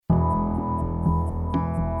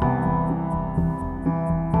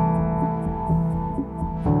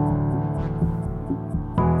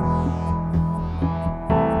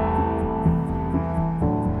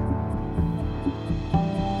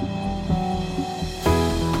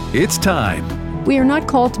It's time. We are not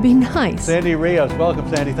called to be nice. Sandy Rios,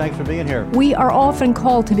 welcome, Sandy. Thanks for being here. We are often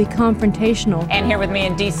called to be confrontational. And here with me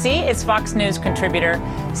in D.C. is Fox News contributor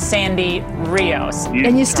Sandy Rios.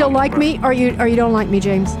 And you still like me, or you don't like me,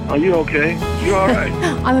 James? Are you okay? You all right?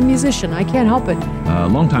 I'm a musician. I can't help it.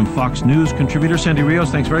 Longtime Fox News contributor Sandy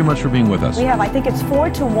Rios, thanks very much for being with us. We have, I think it's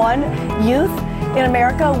 4-to-1 youth in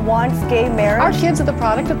America wants gay marriage. Our kids are the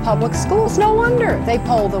product of public schools. No wonder they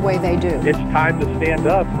poll the way they do. It's time to stand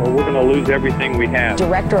up or we're going to lose everything we have.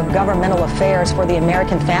 Director of Governmental Affairs for the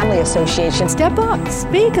American Family Association. Step up,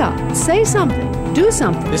 speak up, say something, do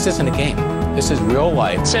something. This isn't a game. This is real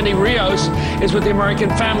life. Sandy Rios is with the American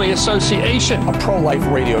Family Association. A pro-life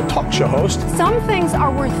radio talk show host. Some things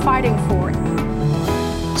are worth fighting for.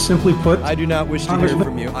 Simply put, I do not wish to hear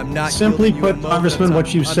from you. I'm not. Simply put, Congressman,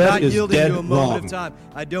 what you've said is dead wrong.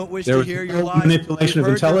 I don't wish to hear your lies. Manipulation of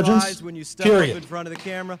intelligence. When you step up in front of the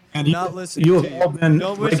camera, and you have all been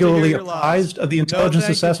regularly apprised of the intelligence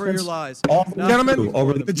assessments. Gentlemen,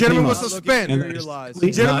 the gentleman was suspended.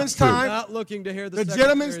 The gentleman's time. Not looking to hear the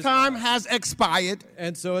gentleman's time has expired,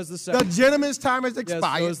 and so has the secretary. The gentleman's time has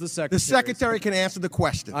expired. So has the secretary. The secretary can answer the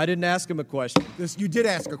question. I didn't ask him a question. You did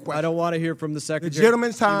ask a question. I don't want to hear from the secretary. The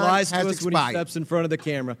gentleman's time he lies to has us expired. when he steps in front of the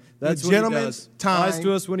camera. That's the what gentleman's he does. time Lies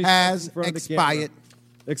to us when he has steps in front of the expired. camera.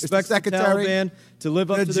 Expect the Taliban to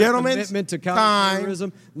live up to their commitment to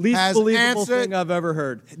counterterrorism. Least believable thing I've ever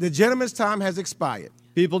heard. The gentleman's time has expired.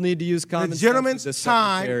 People need to use common sense. The gentleman's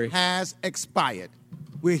time has expired.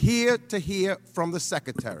 We're here to hear from the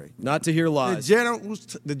secretary. Not to hear lies.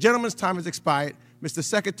 The gentleman's time has expired. Mr.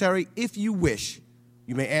 Secretary, if you wish,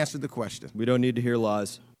 you may answer the question. We don't need to hear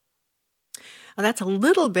lies. Well, that's a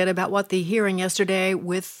little bit about what the hearing yesterday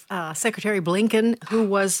with Secretary Blinken, who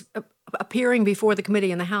was appearing before the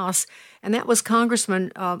committee in the House, and that was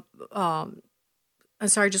Congressman, I'm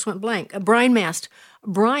sorry, just went blank, Brian Mast.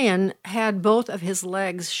 Brian had both of his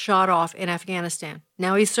legs shot off in Afghanistan.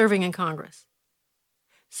 Now he's serving in Congress.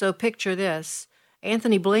 So picture this.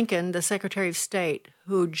 Anthony Blinken, the Secretary of State,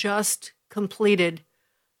 who just completed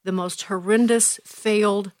the most horrendous,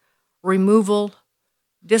 failed removal,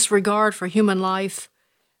 disregard for human life,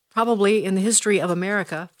 probably in the history of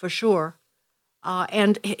America, for sure.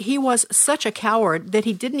 And he was such a coward that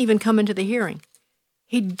he didn't even come into the hearing.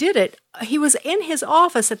 He did it. He was in his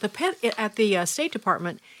office at the State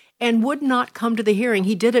Department and would not come to the hearing.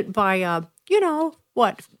 He did it by,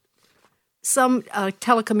 some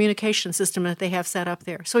telecommunication system that they have set up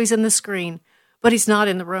there. So he's in the screen, but he's not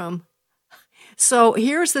in the room. So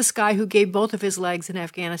here's this guy who gave both of his legs in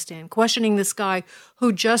Afghanistan, questioning this guy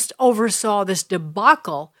who just oversaw this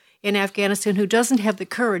debacle in Afghanistan, who doesn't have the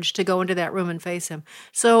courage to go into that room and face him.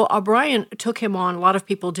 So Brian took him on. A lot of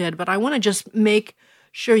people did, but I want to just make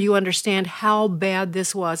sure you understand how bad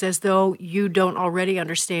this was, as though you don't already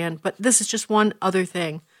understand. But this is just one other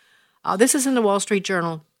thing. This is in the Wall Street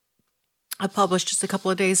Journal. I published just a couple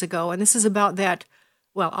of days ago, and this is about that.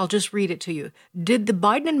 Well, I'll just read it to you. Did the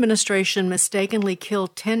Biden administration mistakenly kill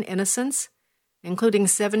 10 innocents, including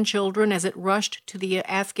 7 children, as it rushed to the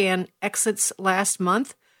Afghan exits last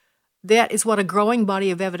month? That is what a growing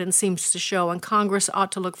body of evidence seems to show, and Congress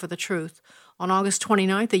ought to look for the truth. On August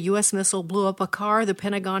 29th, a U.S. missile blew up a car the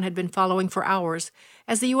Pentagon had been following for hours.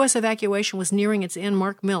 As the U.S. evacuation was nearing its end,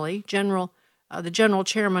 Mark Milley, the general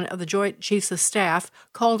chairman of the Joint Chiefs of Staff,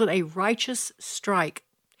 called it a righteous strike.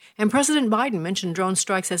 And President Biden mentioned drone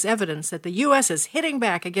strikes as evidence that the U.S. is hitting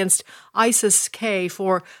back against ISIS-K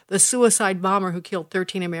for the suicide bomber who killed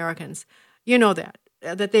 13 Americans. You know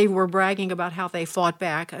that they were bragging about how they fought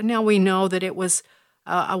back. And now we know that it was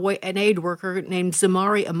an aid worker named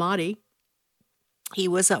Zamari Ahmadi. He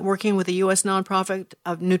was working with the U.S. nonprofit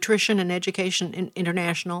of Nutrition and Education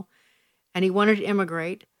International, and he wanted to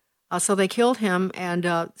immigrate. So they killed him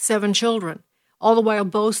and 7 children, all the while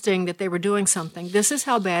boasting that they were doing something. This is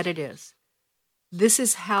how bad it is. This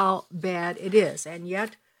is how bad it is. And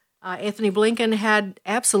yet, Anthony Blinken had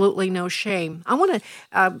absolutely no shame. I want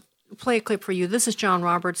to play a clip for you. This is John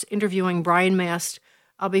Roberts interviewing Brian Mast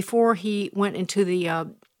before he went into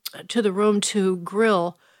the room to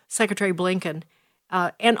grill Secretary Blinken.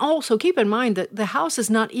 And also keep in mind that the House is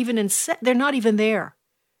not even they're not even there.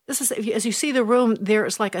 This is, as you see the room,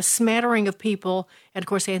 there's like a smattering of people. And of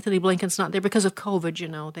course, Anthony Blinken's not there because of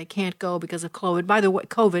COVID, They can't go because of COVID. By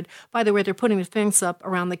the way, they're putting the fence up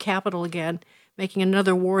around the Capitol again, making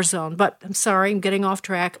another war zone. But I'm sorry, I'm getting off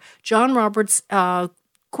track. John Roberts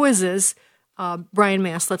quizzes Brian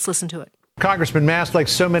Mast. Let's listen to it. Congressman Mast, like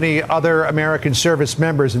so many other American service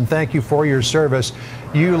members, and thank you for your service,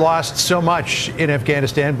 you lost so much in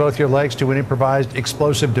Afghanistan, both your legs to an improvised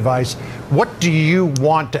explosive device. What do you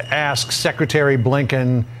want to ask Secretary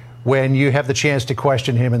Blinken when you have the chance to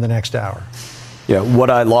question him in the next hour? Yeah, what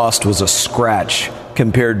I lost was a scratch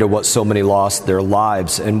compared to what so many lost their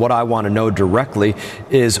lives. And what I want to know directly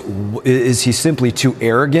is he simply too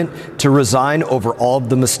arrogant to resign over all of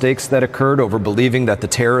the mistakes that occurred, over believing that the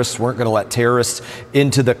terrorists weren't going to let terrorists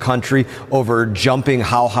into the country, over jumping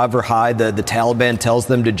however high the Taliban tells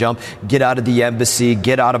them to jump, get out of the embassy,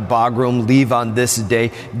 get out of Bagram, leave on this day,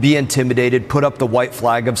 be intimidated, put up the white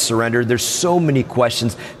flag of surrender. There's so many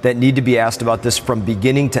questions that need to be asked about this from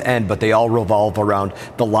beginning to end, but they all revolve around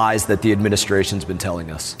the lies that the administration's been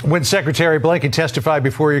telling us. When Secretary Blinken testified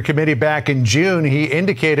before your committee back in June, he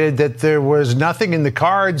indicated that there was nothing in the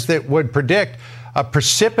cards that would predict a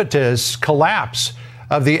precipitous collapse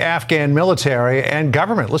of the Afghan military and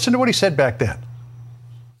government. Listen to what he said back then.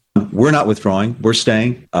 We're not withdrawing. We're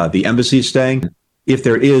staying. The embassy is staying. If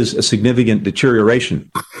there is a significant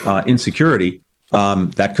deterioration in security,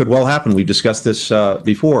 that could well happen. We've discussed this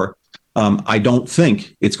before. I don't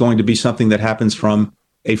think it's going to be something that happens from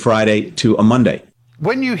a Friday to a Monday.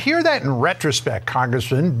 When you hear that in retrospect,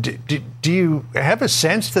 Congressman, do you have a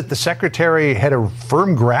sense that the secretary had a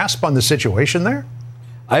firm grasp on the situation there?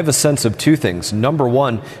 I have a sense of two things. Number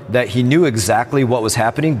one, that he knew exactly what was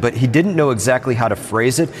happening, but he didn't know exactly how to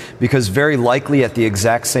phrase it, because very likely at the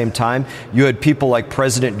exact same time, you had people like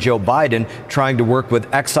President Joe Biden trying to work with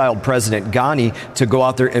exiled President Ghani to go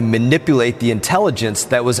out there and manipulate the intelligence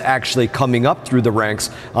that was actually coming up through the ranks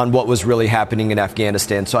on what was really happening in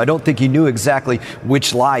Afghanistan. So I don't think he knew exactly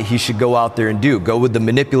which lie he should go out there and do. Go with the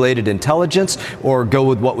manipulated intelligence or go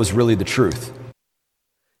with what was really the truth.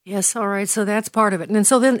 Yes, all right. So that's part of it. And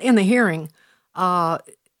so then in the hearing, several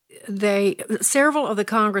of the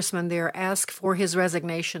congressmen there asked for his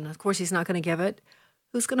resignation. Of course, he's not going to give it.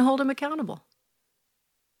 Who's going to hold him accountable?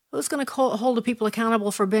 Who's going to hold the people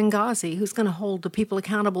accountable for Benghazi? Who's going to hold the people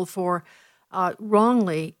accountable for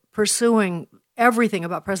wrongly pursuing everything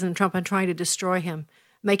about President Trump and trying to destroy him,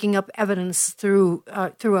 making up evidence through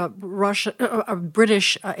a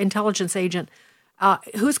British intelligence agent?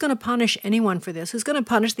 Who's going to punish anyone for this? Who's going to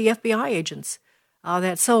punish the FBI agents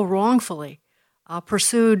that so wrongfully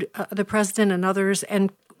pursued the president and others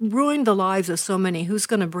and ruined the lives of so many? Who's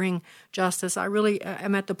going to bring justice? I really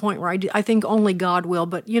am at the point where I think only God will.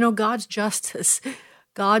 But, you know, God's justice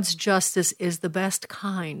is the best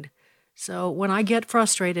kind. So when I get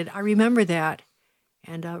frustrated, I remember that.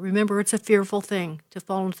 And remember, it's a fearful thing to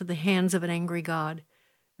fall into the hands of an angry God.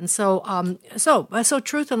 And so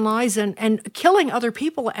truth and lies and killing other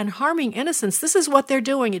people and harming innocents, this is what they're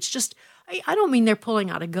doing. It's just, I don't mean they're pulling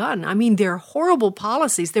out a gun. I mean, their horrible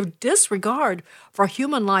policies, their disregard for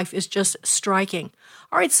human life is just striking.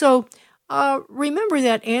 All right, so remember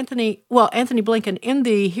that Anthony Blinken in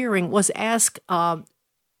the hearing was asked,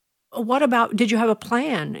 what about, did you have a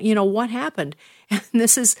plan? You know, what happened? And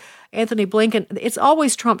this is Anthony Blinken. It's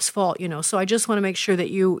always Trump's fault, you know, so I just want to make sure that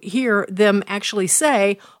you hear them actually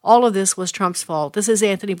say all of this was Trump's fault. This is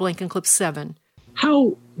Anthony Blinken, clip 7.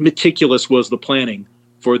 How meticulous was the planning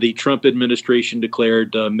for the Trump administration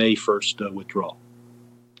declared May 1st withdrawal?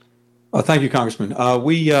 Thank you, Congressman.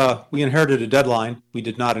 We inherited a deadline. We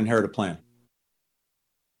did not inherit a plan.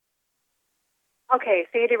 Okay,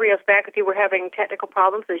 Sandy Rios back with you. We're having technical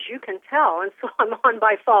problems, as you can tell, and so I'm on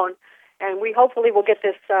by phone. And we hopefully will get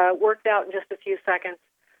this worked out in just a few seconds.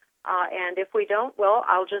 And if we don't, well,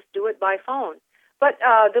 I'll just do it by phone. But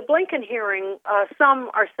the Blinken hearing,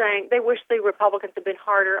 some are saying they wish the Republicans had been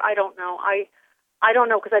harder. I don't know. I don't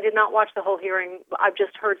know because I did not watch the whole hearing. I've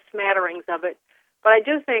just heard smatterings of it. But I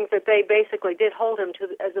do think that they basically did hold him to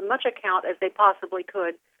as much account as they possibly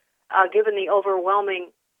could, given the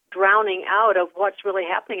overwhelming drowning out of what's really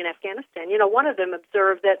happening in Afghanistan. You know, one of them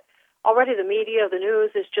observed that already the media, the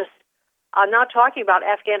news is just not talking about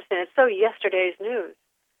Afghanistan. It's so yesterday's news.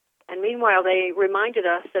 And meanwhile, they reminded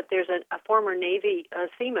us that there's a former Navy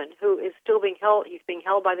seaman who is still being held. He's being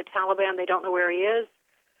held by the Taliban. They don't know where he is.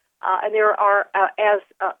 And there are, as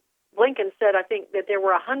Blinken said, I think that there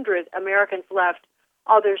were 100 Americans left.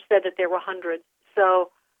 Others said that there were hundreds.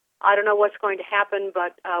 So I don't know what's going to happen,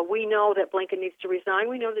 but we know that Blinken needs to resign.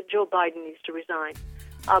 We know that Joe Biden needs to resign.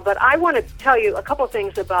 But I want to tell you a couple of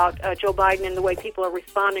things about Joe Biden and the way people are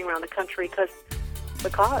responding around the country because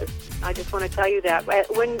I just want to tell you that.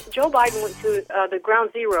 When Joe Biden went to the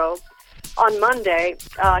ground zero on Monday,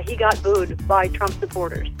 he got booed by Trump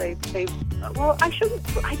supporters. I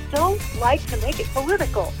don't like to make it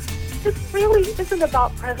political. This really isn't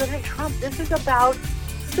about President Trump. This is about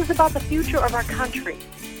the future of our country.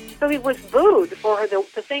 So he was booed for the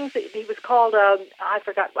things that he was called, I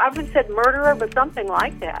forgot, I haven't said murderer, but something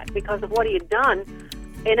like that because of what he had done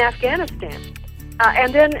in Afghanistan.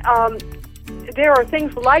 And then there are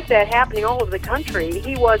things like that happening all over the country.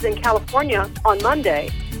 He was in California on Monday,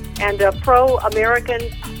 and pro-American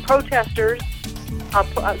protesters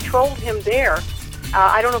trolled him there.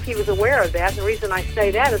 I don't know if he was aware of that. The reason I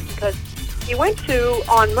say that is because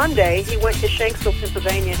on Monday, he went to Shanksville,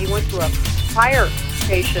 Pennsylvania, and he went to a fire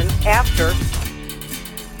station after.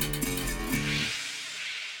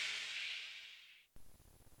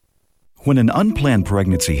 When an unplanned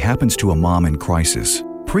pregnancy happens to a mom in crisis,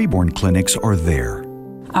 preborn clinics are there.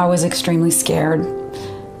 I was extremely scared.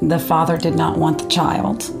 The father did not want the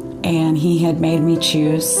child, and he had made me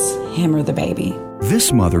choose him or the baby.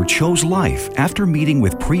 This mother chose life after meeting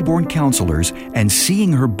with preborn counselors and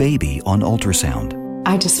seeing her baby on ultrasound.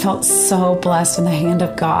 I just felt so blessed, and the hand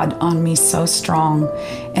of God on me so strong.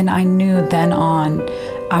 And I knew then on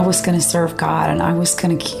I was going to serve God, and I was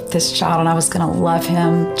going to keep this child, and I was going to love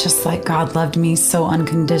him just like God loved me so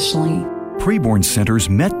unconditionally. Preborn Centers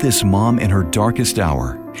met this mom in her darkest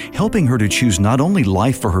hour, helping her to choose not only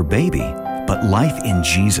life for her baby, but life in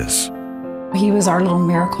Jesus. He was our little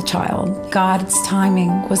miracle child. God's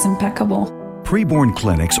timing was impeccable. Preborn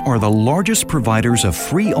clinics are the largest providers of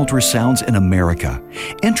free ultrasounds in America,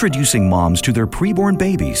 introducing moms to their preborn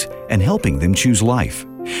babies and helping them choose life.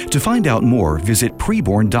 To find out more, visit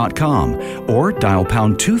preborn.com or dial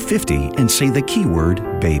pound 250 and say the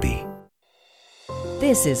keyword baby.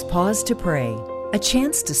 This is Pause to Pray, a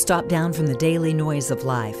chance to stop down from the daily noise of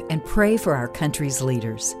life and pray for our country's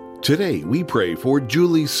leaders. Today we pray for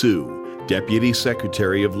Julie Su, Deputy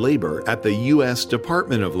Secretary of Labor at the U.S.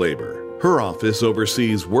 Department of Labor. Her office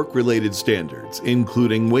oversees work-related standards,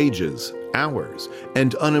 including wages, hours,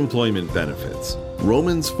 and unemployment benefits.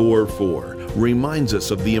 Romans 4:4 reminds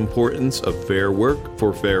us of the importance of fair work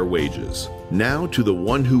for fair wages. Now to the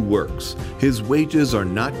one who works, his wages are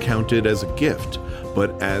not counted as a gift,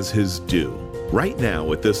 but as his due. Right now,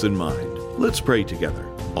 with this in mind, let's pray together.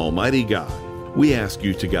 Almighty God, we ask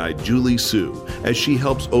you to guide Julie Su as she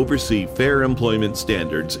helps oversee fair employment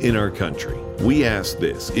standards in our country. We ask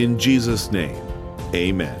this in Jesus' name.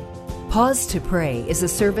 Amen. Pause to Pray is a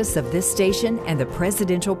service of this station and the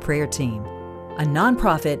Presidential Prayer Team, a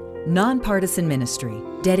nonprofit, nonpartisan ministry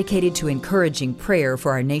dedicated to encouraging prayer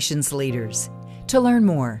for our nation's leaders. To learn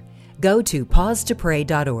more, go to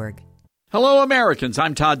pausetopray.org. Hello, Americans.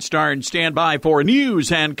 I'm Todd Starnes. Stand by for news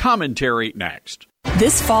and commentary next.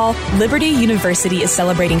 This fall, Liberty University is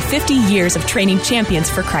celebrating 50 years of training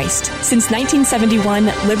champions for Christ. Since 1971,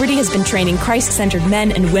 Liberty has been training Christ-centered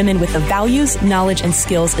men and women with the values, knowledge, and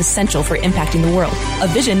skills essential for impacting the world, a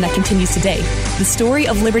vision that continues today. The story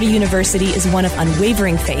of Liberty University is one of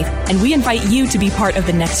unwavering faith, and we invite you to be part of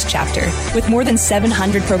the next chapter. With more than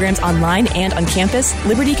 700 programs online and on campus,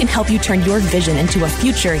 Liberty can help you turn your vision into a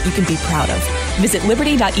future you can be proud of. Visit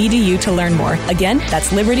liberty.edu to learn more. Again,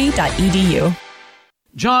 that's liberty.edu.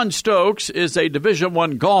 John Stokes is a Division I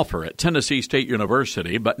golfer at Tennessee State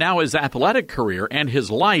University, but now his athletic career and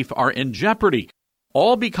his life are in jeopardy,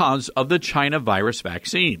 all because of the China virus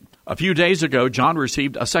vaccine. A few days ago, John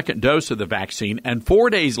received a second dose of the vaccine, and 4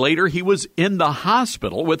 days later, he was in the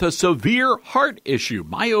hospital with a severe heart issue,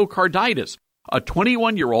 myocarditis, a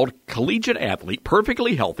 21-year-old collegiate athlete,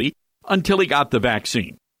 perfectly healthy, until he got the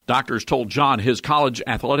vaccine. Doctors told John his college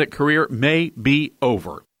athletic career may be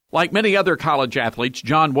over. Like many other college athletes,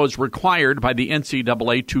 John was required by the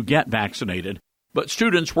NCAA to get vaccinated, but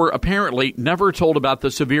students were apparently never told about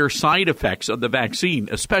the severe side effects of the vaccine,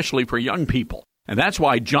 especially for young people. And that's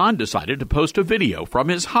why John decided to post a video from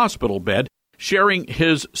his hospital bed sharing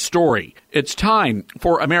his story. It's time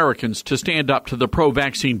for Americans to stand up to the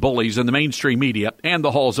pro-vaccine bullies in the mainstream media and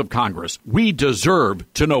the halls of Congress. We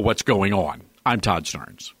deserve to know what's going on. I'm Todd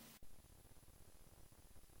Starnes.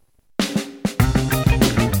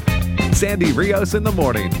 Sandy Rios in the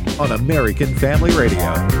morning on American Family Radio.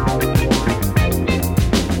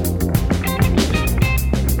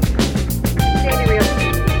 Sandy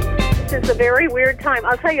Rios, this is a very weird time.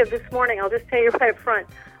 I'll tell you this morning, I'll just tell you right up front,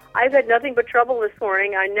 I've had nothing but trouble this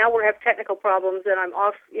morning. Now we have technical problems, and I'm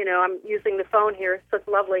off, I'm using the phone here, so it's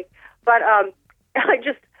lovely. But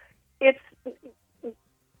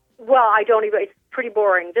it's pretty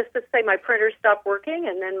boring. Just to say my printer stopped working,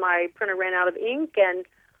 and then my printer ran out of ink, and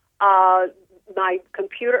my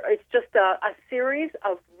computer, it's just a series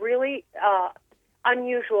of really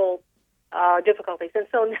unusual difficulties. And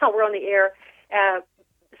so now we're on the air,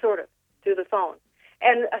 sort of, through the phone.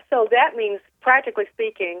 And so that means, practically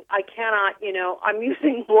speaking, I cannot, I'm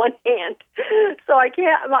using one hand. So I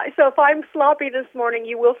can't, so if I'm sloppy this morning,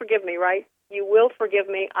 you will forgive me, right? You will forgive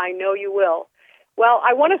me. I know you will. Well,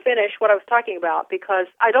 I want to finish what I was talking about because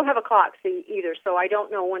I don't have a clock, see, either, so I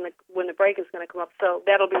don't know when the break is going to come up, so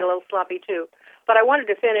that'll be a little sloppy, too. But I wanted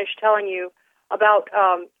to finish telling you about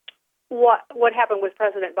what happened with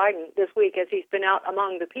President Biden this week as he's been out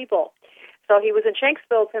among the people. So he was in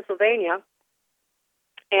Shanksville, Pennsylvania,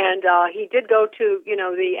 and he did go to,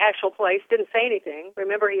 the actual place, didn't say anything.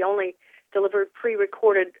 Remember, he only delivered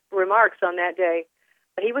pre-recorded remarks on that day.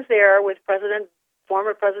 But he was there with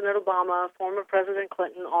former President Obama, former President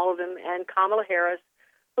Clinton, all of them, and Kamala Harris,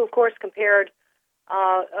 who, of course, compared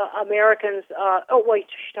Americans.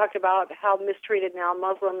 She talked about how mistreated now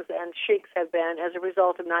Muslims and Sheiks have been as a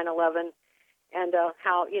result of 9/11, and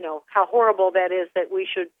how horrible that is that we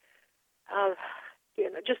should,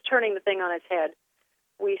 just turning the thing on its head.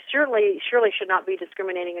 We surely should not be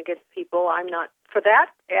discriminating against people. I'm not for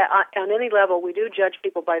that on any level. We do judge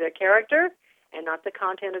people by their character and not the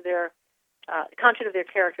content of their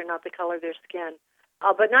character, not the color of their skin.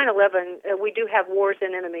 But 9/11, we do have wars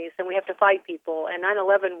and enemies, and we have to fight people. And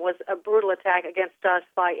 9/11 was a brutal attack against us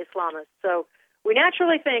by Islamists. So we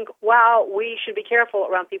naturally think, wow, we should be careful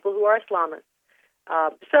around people who are Islamists.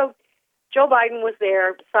 So Joe Biden was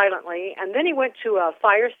there silently, and then he went to a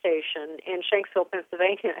fire station in Shanksville,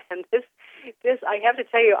 Pennsylvania. And this, I have to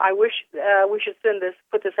tell you, I wish we should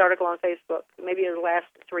put this article on Facebook. Maybe in the last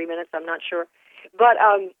 3 minutes, I'm not sure. But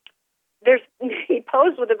he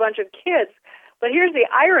posed with a bunch of kids. But here's the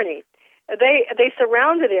irony: they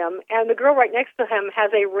surrounded him, and the girl right next to him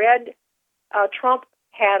has a red Trump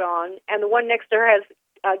hat on, and the one next to her has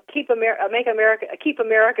 "Keep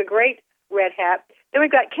America Great" red hat. Then we've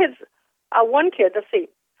got kids. One kid. Let's see.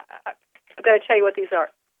 I've got to tell you what these are.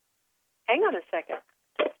 Hang on a second.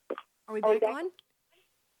 Are we back on?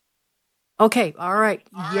 Okay. All right.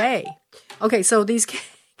 Yay. Okay. So these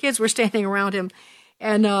kids were standing around him.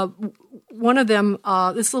 And one of them,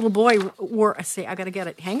 this little boy wore, I got to get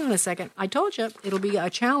it. Hang on a second. I told you it'll be a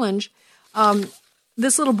challenge.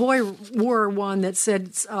 This little boy wore one that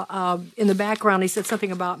said, in the background, he said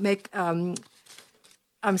something about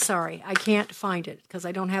I'm sorry, I can't find it because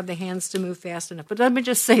I don't have the hands to move fast enough. But let me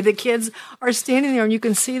just say the kids are standing there and you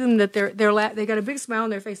can see them that they got a big smile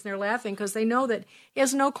on their face and they're laughing because they know that he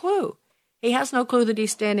has no clue. He has no clue that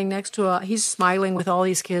he's standing next to he's smiling with all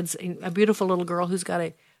these kids, a beautiful little girl who's got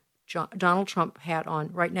a Donald Trump hat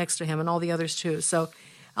on right next to him and all the others too. So,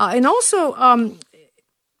 and also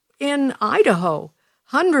in Idaho,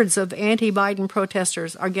 hundreds of anti-Biden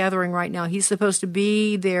protesters are gathering right now. He's supposed to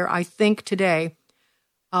be there, I think, today.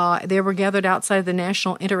 They were gathered outside the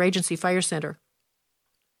National Interagency Fire Center.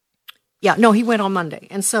 Yeah, no, he went on Monday.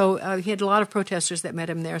 And so he had a lot of protesters that met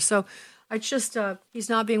him there. So it's just, he's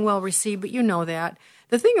not being well received, but you know that.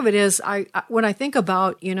 The thing of it is, when I think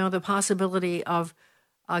about, the possibility of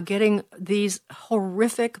getting these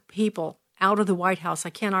horrific people out of the White House,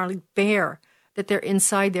 I can't hardly bear that they're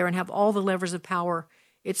inside there and have all the levers of power.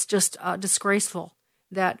 It's just disgraceful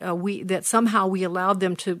that that somehow we allowed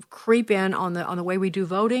them to creep in on the way we do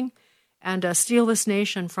voting and steal this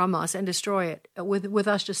nation from us and destroy it with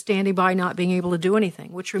us just standing by not being able to do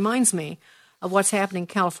anything, which reminds me of what's happening in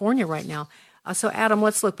California right now. So, Adam,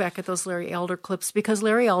 let's look back at those Larry Elder clips because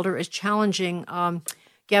Larry Elder is challenging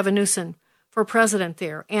Gavin Newsom for president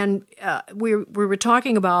there. And we were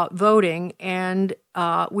talking about voting, and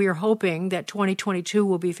we are hoping that 2022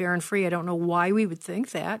 will be fair and free. I don't know why we would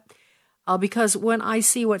think that. Because when I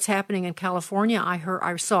see what's happening in California,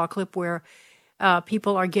 I saw a clip where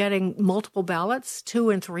people are getting multiple ballots,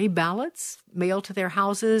 2 and 3 ballots mailed to their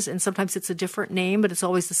houses, and sometimes it's a different name, but it's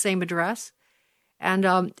always the same address. And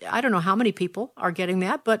I don't know how many people are getting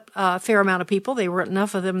that, but a fair amount of people. They were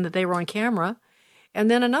enough of them that they were on camera. And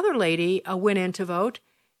then another lady went in to vote,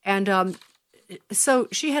 and so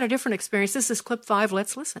she had a different experience. This is clip 5.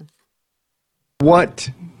 Let's listen.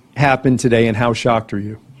 What happened today, and how shocked are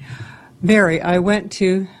you? Very. I went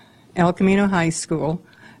to El Camino High School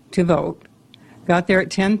to vote, got there at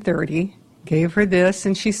 10:30, gave her this,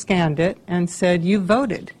 and she scanned it and said, "You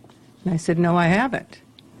voted." And I said, "No, I haven't."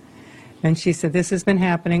 And she said, "This has been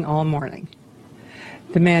happening all morning."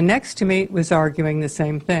 The man next to me was arguing the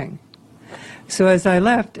same thing. So as I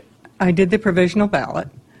left, I did the provisional ballot,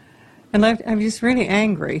 and I was just really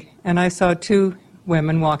angry, and I saw 2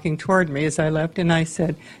 women walking toward me as I left, and I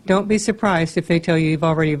said, "Don't be surprised if they tell you you've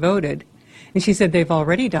already voted." And she said, "They've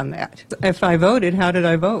already done that." If I voted, how did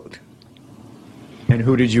I vote? And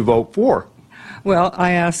who did you vote for? Well,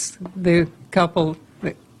 I asked the couple,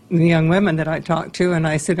 the young women that I talked to, and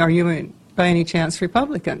I said, "Are you by any chance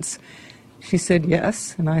Republicans?" She said,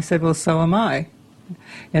 "Yes." And I said, "Well, so am I."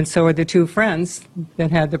 And so are the 2 friends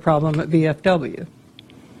that had the problem at VFW.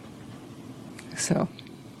 So.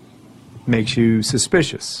 makes you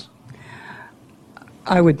suspicious.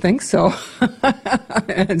 I would think so.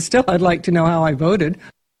 And still, I'd like to know how I voted.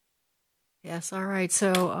 Yes, all right.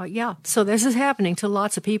 So, so this is happening to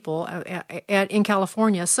lots of people in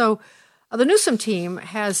California. So the Newsom team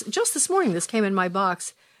has, just this morning, this came in my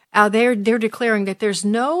box, they're declaring that there's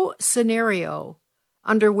no scenario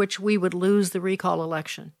under which we would lose the recall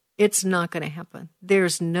election. It's not going to happen.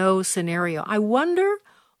 There's no scenario. I wonder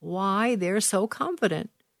why they're so confident.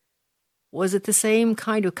 Was it the same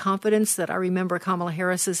kind of confidence that I remember Kamala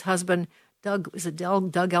Harris's husband, Doug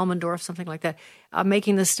Elmendorf, something like that,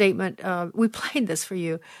 making the statement? We played this for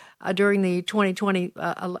you during the 2020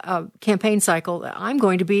 campaign cycle. I'm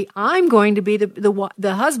going to be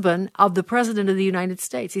the husband of the president of the United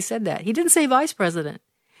States. He said that. He didn't say vice president.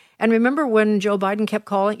 And remember when Joe Biden kept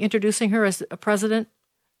introducing her as a president,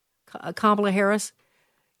 Kamala Harris?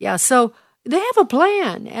 Yeah. So they have a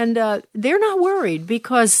plan, and they're not worried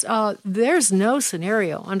because there's no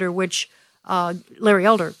scenario under which Larry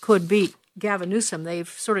Elder could beat Gavin Newsom. They've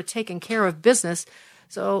sort of taken care of business.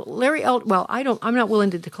 So Larry Elder, I'm not willing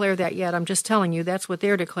to declare that yet. I'm just telling you that's what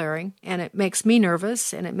they're declaring, and it makes me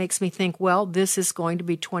nervous, and it makes me think, well, this is going to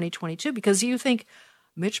be 2022 because you think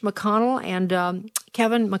Mitch McConnell and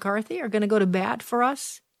Kevin McCarthy are going to go to bat for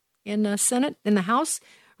us in the Senate, in the House.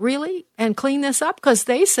 Really? And clean this up? Because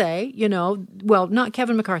they say, not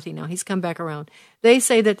Kevin McCarthy now. He's come back around. They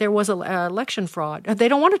say that there was election fraud. They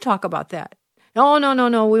don't want to talk about that. No.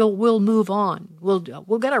 We'll move on. We'll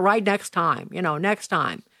get it right next time. Next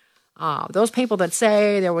time. Those people that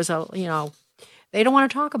say there was they don't want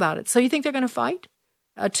to talk about it. So you think they're going to fight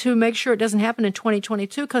to make sure it doesn't happen in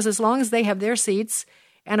 2022? Because as long as they have their seats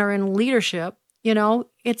and are in leadership,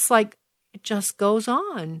 it's like, it just goes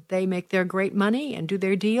on. They make their great money and do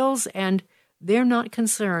their deals, and they're not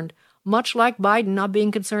concerned. Much like Biden not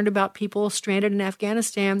being concerned about people stranded in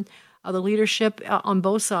Afghanistan, the leadership on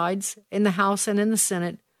both sides, in the House and in the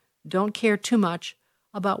Senate, don't care too much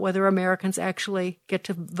about whether Americans actually get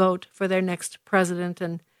to vote for their next president.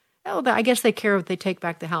 And I guess they care if they take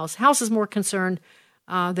back the House. House is more concerned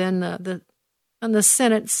than the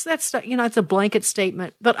Senate. That's it's a blanket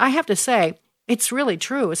statement. But I have to say, it's really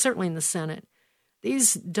true, certainly in the Senate.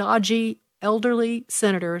 These dodgy, elderly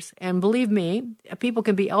senators, and believe me, people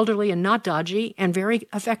can be elderly and not dodgy and very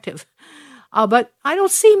effective. But I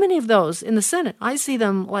don't see many of those in the Senate. I see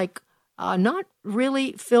them not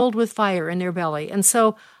really filled with fire in their belly. And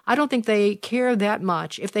so I don't think they care that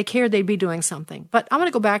much. If they cared, they'd be doing something. But I'm going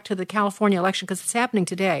to go back to the California election because it's happening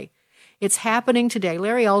today. It's happening today.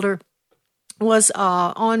 Larry Elder was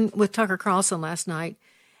on with Tucker Carlson last night.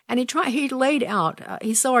 And he laid out,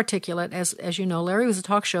 he's so articulate, as you know. Larry was a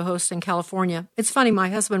talk show host in California. It's funny, my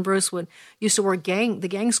husband Bruce used to work the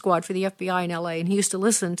gang squad for the FBI in L.A., and he used to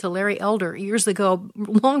listen to Larry Elder years ago,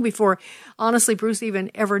 long before, honestly, Bruce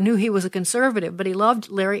even ever knew he was a conservative, but he loved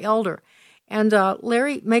Larry Elder. And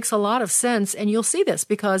Larry makes a lot of sense, and you'll see this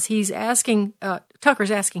because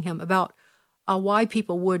Tucker's asking him about why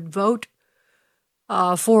people would vote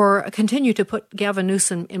continue to put Gavin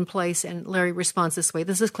Newsom in place, and Larry responds this way.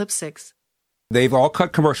 This is clip 6. They've all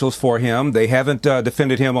cut commercials for him. They haven't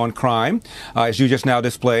defended him on crime, as you just now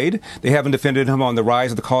displayed. They haven't defended him on the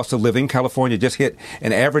rise of the cost of living. California just hit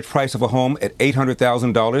an average price of a home at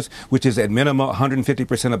 $800,000, which is at minimum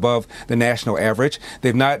 150% above the national average.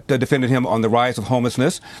 They've not defended him on the rise of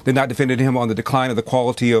homelessness. They've not defended him on the decline of the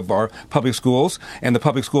quality of our public schools. And the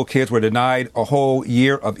public school kids were denied a whole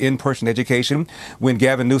year of in-person education when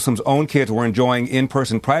Gavin Newsom's own kids were enjoying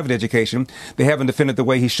in-person private education. They haven't defended the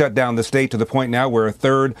way he shut down the state to the point now where a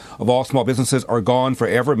third of all small businesses are gone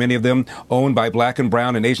forever, many of them owned by black and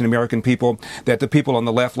brown and Asian American people that the people on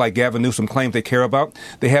the left, like Gavin Newsom, claim they care about.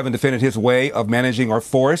 They haven't defended his way of managing our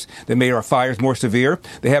forests that made our fires more severe.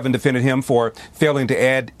 They haven't defended him for failing to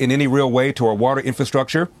add in any real way to our water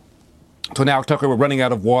infrastructure. So now, Tucker, we're running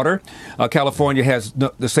out of water. California has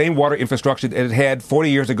the same water infrastructure that it had 40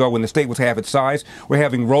 years ago when the state was half its size. We're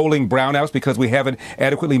having rolling brownouts because we haven't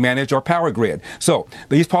adequately managed our power grid. So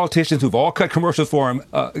these politicians who've all cut commercials for him,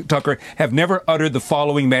 Tucker, have never uttered the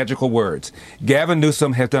following magical words. Gavin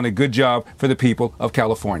Newsom has done a good job for the people of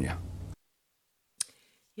California.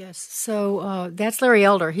 Yes, so that's Larry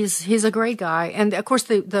Elder. He's a great guy, and of course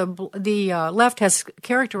the left has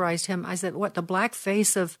characterized him as the black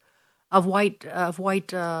face of white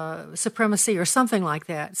supremacy or something like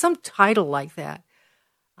that, some title like that.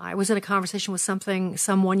 I was in a conversation with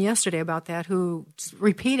someone yesterday about that who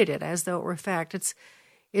repeated it as though it were fact.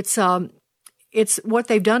 It's what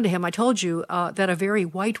they've done to him. I told you that a very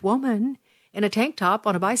white woman in a tank top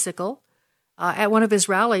on a bicycle at one of his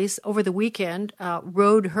rallies over the weekend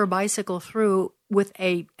rode her bicycle through with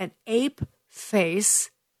an ape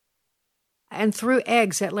face and threw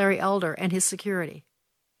eggs at Larry Elder and his security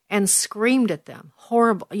and screamed at them.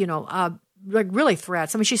 Horrible, like really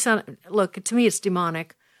threats. I mean, she sounded, look, to me it's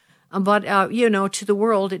demonic. But, to the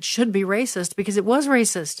world, it should be racist because it was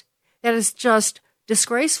racist. That is just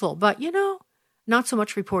disgraceful. But, not so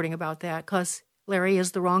much reporting about that because Larry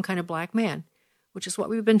is the wrong kind of black man, which is what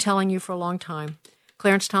we've been telling you for a long time.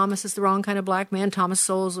 Clarence Thomas is the wrong kind of black man. Thomas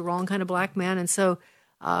Sowell is the wrong kind of black man. And so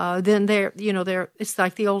then it's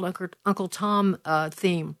like the old Uncle Tom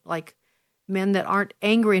theme, like men that aren't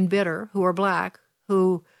angry and bitter, who are black,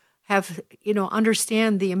 who have,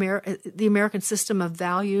 understand the American system of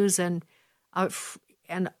values and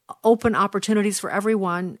open opportunities for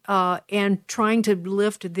everyone, and trying to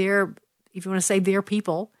lift their, if you want to say their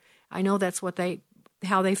people. I know that's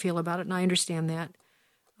how they feel about it, and I understand that.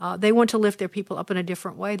 They want to lift their people up in a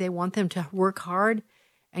different way. They want them to work hard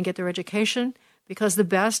and get their education, because the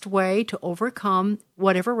best way to overcome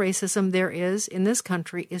whatever racism there is in this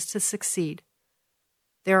country is to succeed.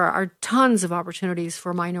 There are tons of opportunities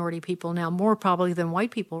for minority people now, more probably than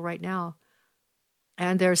white people right now.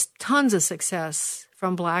 And there's tons of success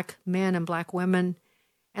from black men and black women.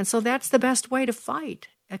 And so that's the best way to fight,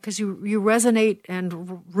 because you resonate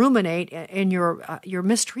and ruminate in your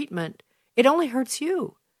mistreatment. It only hurts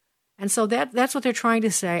you. And so that's what they're trying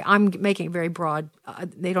to say. I'm making it very broad.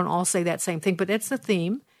 They don't all say that same thing, but that's the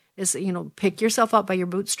theme, is, pick yourself up by your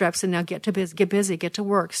bootstraps and now get busy, get to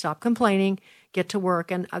work, stop complaining, get to work.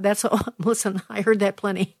 And listen, I heard that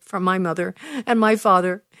plenty from my mother and my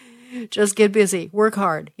father. Just get busy, work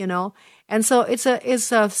hard, And so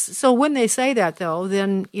so when they say that though,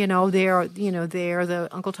 then, they are the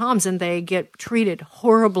Uncle Toms, and they get treated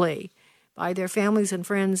horribly by their families and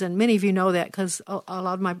friends. And many of you know that because a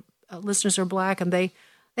lot of my listeners are black, and they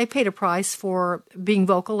paid a price for being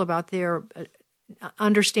vocal about their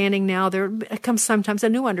understanding. Now there comes sometimes a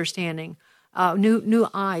new understanding, new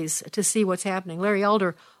eyes to see what's happening. Larry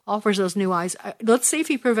Elder offers those new eyes. Let's see if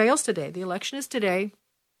he prevails today. The election is today,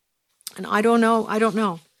 and I don't know.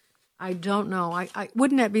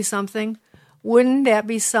 Wouldn't that be something? Wouldn't that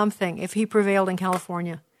be something if he prevailed in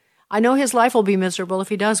California? I know his life will be miserable if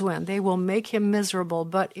he does win. They will make him miserable,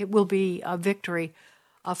 but it will be a victory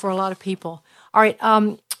for a lot of people. All right,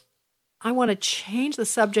 I want to change the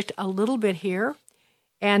subject a little bit here.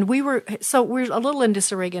 And we're a little in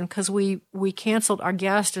disarray again because we canceled our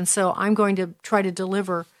guest, and so I'm going to try to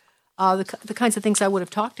deliver the kinds of things I would have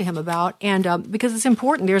talked to him about. And because it's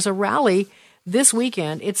important, there's a rally this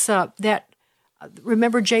weekend. It's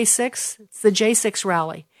remember J6? It's the J6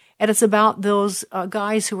 rally. And it's about those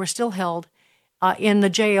guys who are still held in the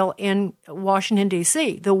jail in Washington,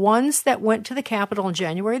 D.C. The ones that went to the Capitol on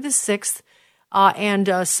January the 6th,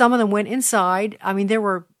 and some of them went inside. I mean,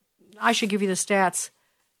 I should give you the stats.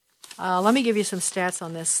 Let me give you some stats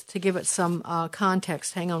on this to give it some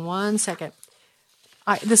context. Hang on one second.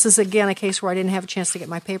 This is, again, a case where I didn't have a chance to get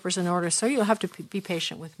my papers in order, so you'll have to be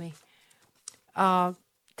patient with me.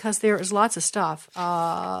 Because there is lots of stuff.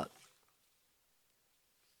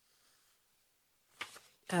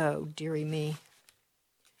 Oh, dearie me.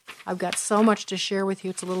 I've got so much to share with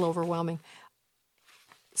you, it's a little overwhelming.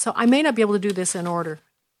 So I may not be able to do this in order.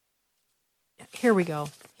 Here we go.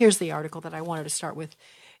 Here's the article that I wanted to start with.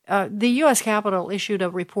 The U.S. Capitol issued a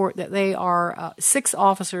report that 6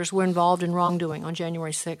 officers were involved in wrongdoing on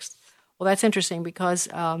January 6th. Well, that's interesting because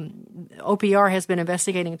OPR has been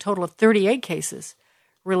investigating a total of 38 cases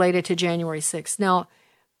related to January 6th. Now,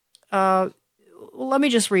 let me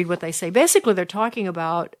just read what they say. Basically, they're talking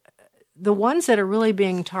about the ones that are really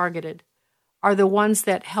being targeted are the ones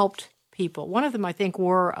that helped people. One of them, I think,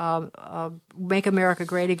 wore Make America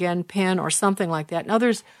Great Again pin or something like that. And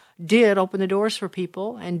others did open the doors for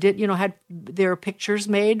people and had their pictures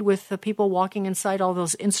made with the people walking inside, all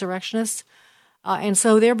those insurrectionists. And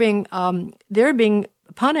so they're being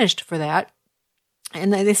punished for that.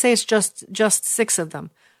 And they say it's just 6 of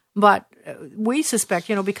them. But we suspect,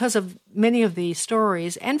 because of many of the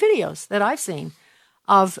stories and videos that I've seen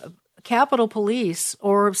of Capitol Police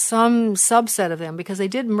or some subset of them, because they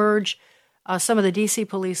did merge some of the D.C.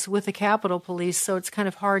 police with the Capitol Police, so it's kind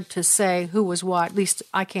of hard to say who was what. At least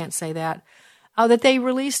I can't say that. That they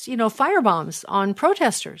released, firebombs on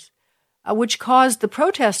protesters, which caused the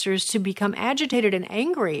protesters to become agitated and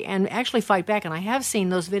angry and actually fight back. And I have seen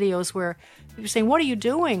those videos where people are saying, "What are you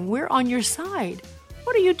doing? We're on your side.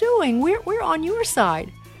 What are you doing? We're on your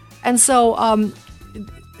side." And so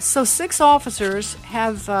 6 officers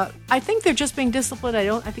have. I think they're just being disciplined.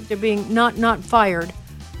 I think they're being not fired.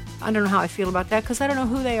 I don't know how I feel about that because I don't know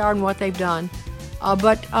who they are and what they've done.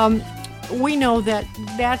 But we know that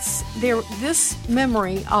that's there. This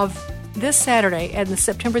memory of this Saturday and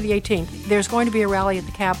September the 18th, there's going to be a rally at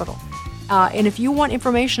the Capitol. And if you want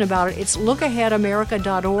information about it, it's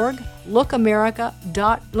lookaheadamerica.org,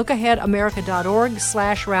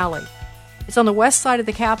 lookaheadamerica.org/rally. It's on the west side of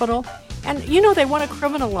the Capitol. And, you know, they want to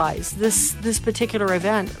criminalize this particular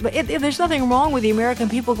event. But there's nothing wrong with the American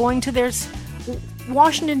people going to their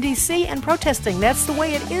Washington, D.C. and protesting. That's the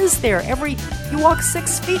way it is there. You walk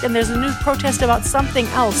 6 feet and there's a new protest about something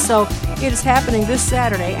else. So it is happening this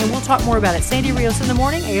Saturday, and we'll talk more about it. Sandy Rios in the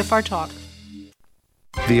morning, AFR Talk.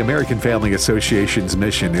 The American Family Association's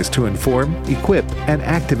mission is to inform, equip, and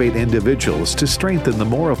activate individuals to strengthen the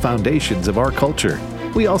moral foundations of our culture.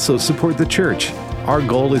 We also support the church. Our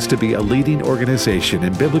goal is to be a leading organization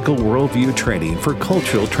in biblical worldview training for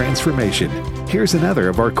cultural transformation. Here's another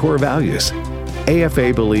of our core values.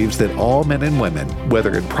 AFA believes that all men and women,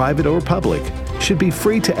 whether in private or public, should be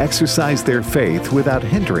free to exercise their faith without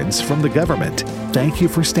hindrance from the government. Thank you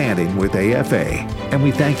for standing with AFA, and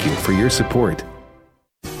we thank you for your support.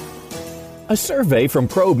 A survey from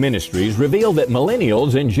Probe Ministries revealed that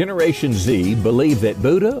millennials and Generation Z believe that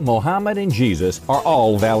Buddha, Mohammed, and Jesus are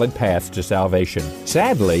all valid paths to salvation.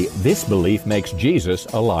 Sadly, this belief makes Jesus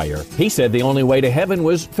a liar. He said the only way to heaven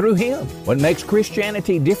was through him. What makes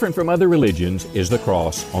Christianity different from other religions is the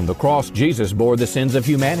cross. On the cross, Jesus bore the sins of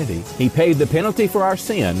humanity. He paid the penalty for our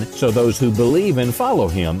sin so those who believe and follow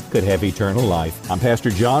him could have eternal life. I'm Pastor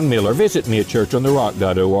John Miller. Visit me at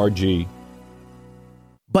churchontherock.org.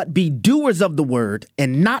 But be doers of the word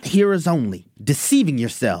and not hearers only, deceiving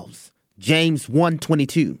yourselves. James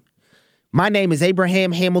 1:22. My name is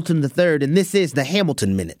Abraham Hamilton III, and this is the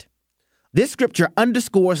Hamilton Minute. This scripture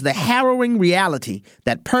underscores the harrowing reality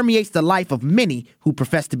that permeates the life of many who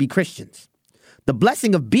profess to be Christians. The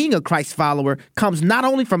blessing of being a Christ follower comes not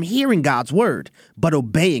only from hearing God's word, but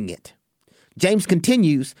obeying it. James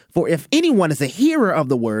continues, for if anyone is a hearer of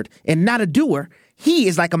the word and not a doer, he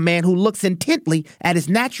is like a man who looks intently at his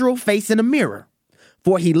natural face in a mirror.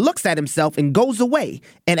 For he looks at himself and goes away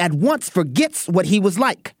and at once forgets what he was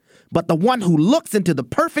like. But the one who looks into the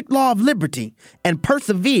perfect law of liberty and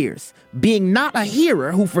perseveres, being not a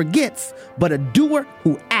hearer who forgets, but a doer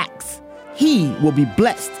who acts, he will be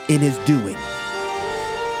blessed in his doing.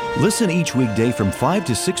 Listen each weekday from 5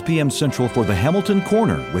 to 6 p.m. Central for the Hamilton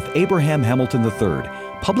Corner with Abraham Hamilton III,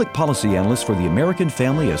 Public Policy Analyst for the American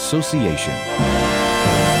Family Association.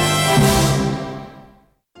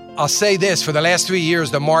 I'll say this, for the last 3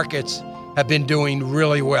 years, the markets have been doing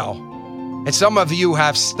really well. And some of you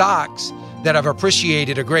have stocks that have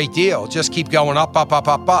appreciated a great deal. Just keep going up, up, up,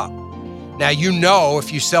 up, up. Now, you know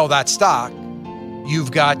if you sell that stock,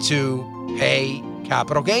 you've got to pay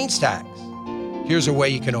capital gains tax. Here's a way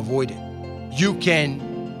you can avoid it. You can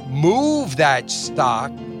move that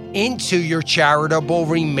stock into your charitable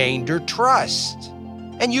remainder trust.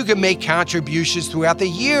 And you can make contributions throughout the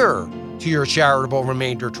year to your charitable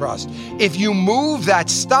remainder trust. If you move that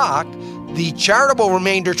stock, the charitable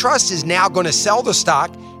remainder trust is now going to sell the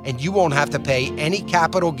stock and you won't have to pay any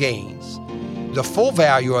capital gains. The full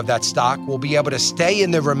value of that stock will be able to stay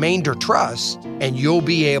in the remainder trust and you'll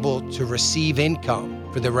be able to receive income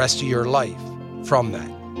for the rest of your life from that.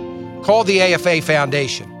 Call the AFA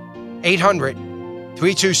Foundation,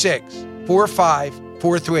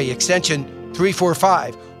 800-326-4543, extension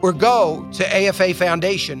 345, or go to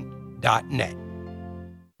afafoundation.net.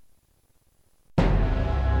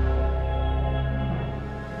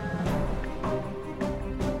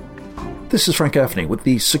 This is Frank Gaffney with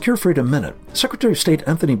the Secure Freedom Minute. Secretary of State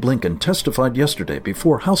Anthony Blinken testified yesterday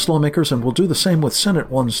before House lawmakers and will do the same with Senate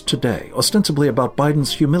ones today, ostensibly about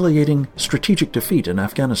Biden's humiliating strategic defeat in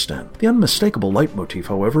Afghanistan. The unmistakable leitmotif,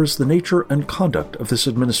 however, is the nature and conduct of this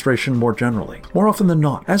administration more generally. More often than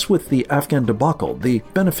not, as with the Afghan debacle, the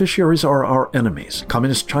beneficiaries are our enemies.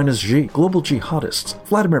 Communist China's Xi, global jihadists,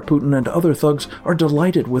 Vladimir Putin, and other thugs are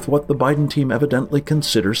delighted with what the Biden team evidently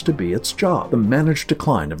considers to be its job, the managed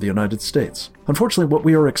decline of the United States. Unfortunately, what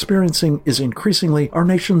we are experiencing is increasingly our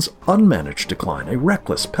nation's unmanaged decline, a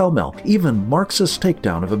reckless, pell-mell, even Marxist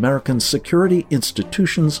takedown of American security,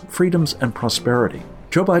 institutions, freedoms, and prosperity.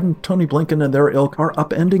 Joe Biden, Tony Blinken, and their ilk are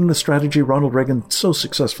upending the strategy Ronald Reagan so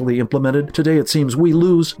successfully implemented. Today it seems we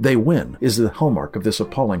lose, they win, is the hallmark of this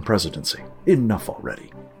appalling presidency. Enough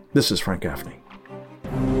already. This is Frank Gaffney.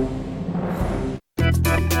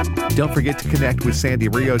 Don't forget to connect with Sandy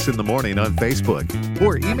Rios in the morning on Facebook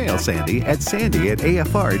or email Sandy at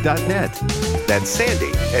sandy@afr.net. That's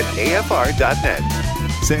sandy@afr.net.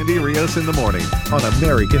 Sandy Rios in the morning on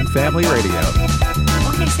American Family Radio.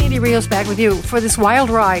 Okay, Sandy Rios back with you for this wild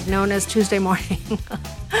ride known as Tuesday morning.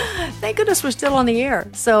 Thank goodness we're still on the air.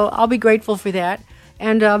 So I'll be grateful for that.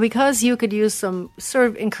 And because you could use some sort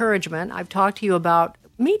of encouragement, I've talked to you about,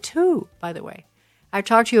 me too, by the way. I've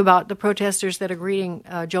talked to you about the protesters that are greeting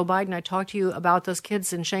Joe Biden. I talked to you about those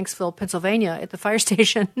kids in Shanksville, Pennsylvania at the fire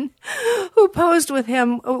station who posed with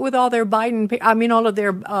him with all their all of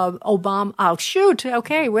their Obama. Oh, shoot.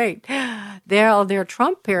 Okay, wait. Their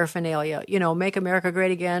Trump paraphernalia, Make America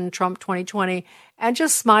Great Again, Trump 2020, and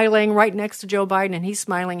just smiling right next to Joe Biden. And he's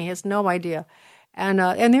smiling. He has no idea. And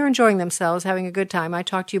they're enjoying themselves, having a good time. I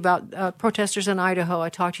talked to you about protesters in Idaho. I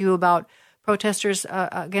talked to you about protesters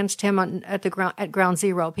against him at Ground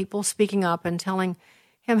Zero, people speaking up and telling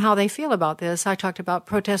him how they feel about this. I talked about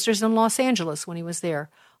protesters in Los Angeles when he was there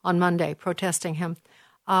on Monday protesting him.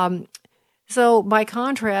 So by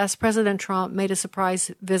contrast, President Trump made a surprise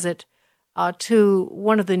visit to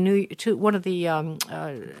one of the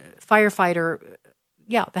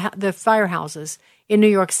firehouses in New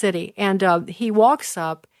York City, and he walks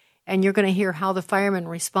up. And you're going to hear how the firemen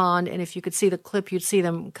respond. And if you could see the clip, you'd see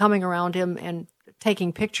them coming around him and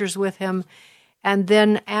taking pictures with him. And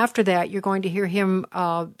then after that, you're going to hear him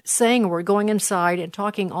saying a word, going inside and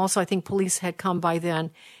talking. Also, I think police had come by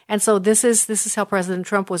then. And so this is how President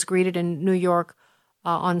Trump was greeted in New York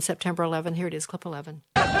on September 11. Here it is, clip 11.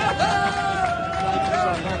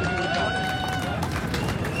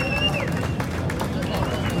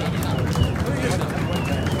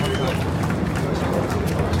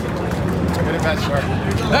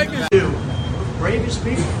 Thank you. Bravest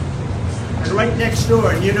people. And right next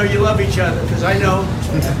door, and you love each other, because I know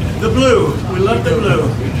the blue. We love the blue.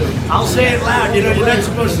 I'll say it loud. You're not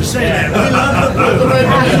supposed to say that. We love the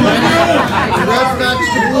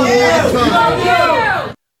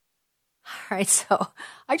blue. All right, so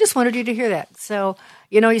I just wanted you to hear that. So,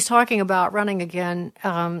 he's talking about running again.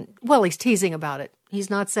 He's teasing about it. He's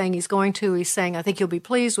not saying he's going to. He's saying, I think you'll be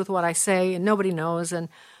pleased with what I say, and nobody knows. And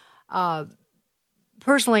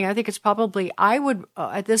personally, I think it's probably, I would,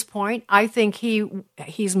 at this point, I think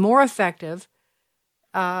he's more effective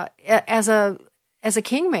as a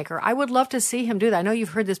kingmaker. I would love to see him do that. I know you've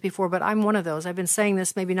heard this before, but I'm one of those. I've been saying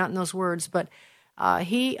this, maybe not in those words, but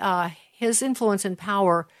his influence and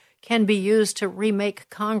power can be used to remake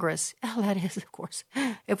Congress. That is, of course,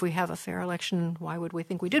 if we have a fair election, why would we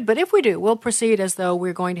think we did? But if we do, we'll proceed as though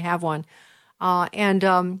we're going to have one.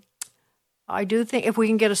 I do think if we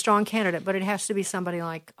can get a strong candidate, but it has to be somebody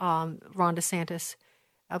like Ron DeSantis.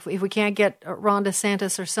 If we can't get Ron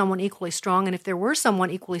DeSantis or someone equally strong, and if there were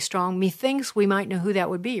someone equally strong, methinks we might know who that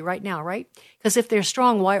would be right now, right? Because if they're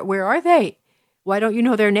strong, where are they? Why don't you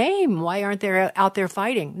know their name? Why aren't they out there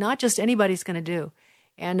fighting? Not just anybody's going to do.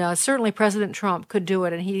 And certainly President Trump could do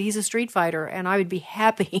it, and he's a street fighter, and I would be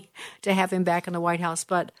happy to have him back in the White House.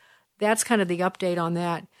 But that's kind of the update on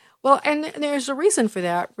that. Well, and there's a reason for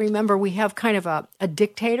that. Remember, we have kind of a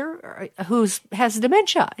dictator who has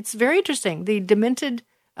dementia. It's very interesting. The demented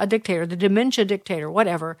dictator, the dementia dictator,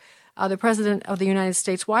 whatever, the president of the United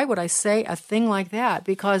States. Why would I say a thing like that?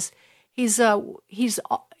 Because he's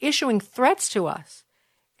issuing threats to us.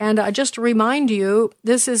 And just to remind you,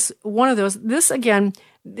 this is one of those. This, again,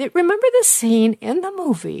 remember the scene in the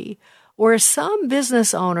movie where some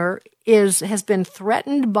business owner has been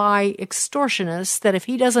threatened by extortionists that if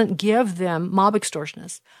he doesn't give them, mob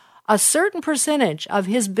extortionists, a certain percentage of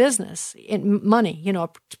his business in money, a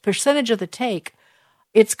percentage of the take,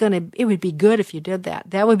 it would be good if you did that.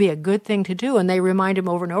 That would be a good thing to do. And they remind him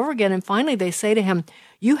over and over again. And finally they say to him,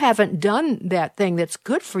 you haven't done that thing that's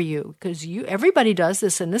good for you, because everybody does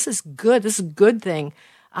this, and this is good. This is a good thing.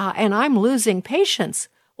 And I'm losing patience.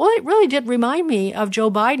 Well, it really did remind me of Joe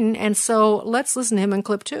Biden, and so let's listen to him in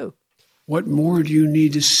clip 2. What more do you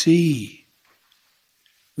need to see?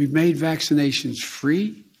 We've made vaccinations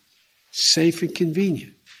free, safe, and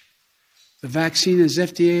convenient. The vaccine has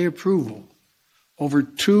FDA approval. Over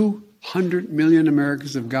 200 million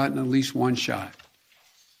Americans have gotten at least one shot.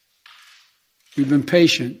 We've been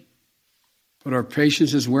patient, but our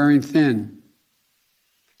patience is wearing thin,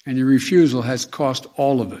 and your refusal has cost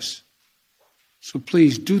all of us. So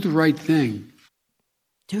please, do the right thing.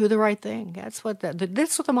 Do the right thing. That's what the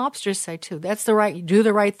mobsters say too. That's the right. Do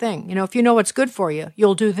the right thing. If you know what's good for you,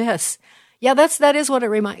 you'll do this. Yeah, that is what it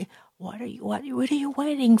reminds. What are you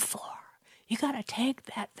waiting for? You got to take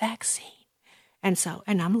that vaccine. And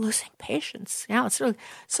I'm losing patience. Yeah, so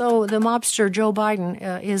the mobster Joe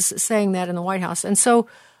Biden is saying that in the White House. And so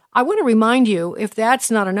I want to remind you, if that's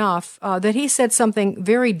not enough, that he said something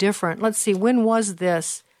very different. Let's see, when was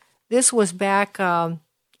this? This was back in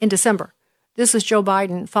December. This was Joe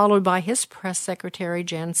Biden, followed by his press secretary,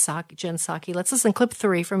 Jen Psaki. Let's listen to clip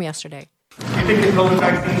 3 from yesterday. Do you think the COVID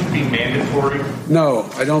vaccine should be mandatory? No,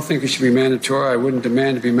 I don't think it should be mandatory. I wouldn't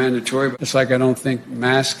demand to be mandatory. But it's like I don't think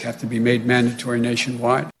masks have to be made mandatory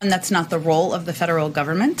nationwide. And that's not the role of the federal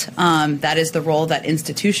government. That is the role that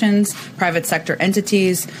institutions, private sector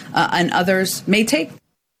entities, and others may take.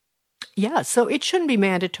 Yeah, so it shouldn't be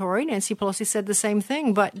mandatory. Nancy Pelosi said the same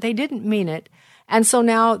thing, but they didn't mean it. And so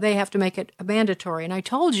now they have to make it mandatory. And I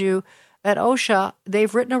told you that OSHA,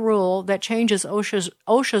 they've written a rule that changes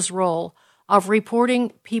OSHA's role of reporting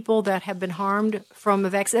people that have been harmed from a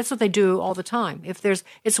vaccine. That's what they do all the time.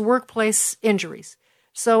 It's workplace injuries.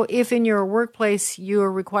 So if in your workplace you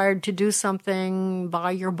are required to do something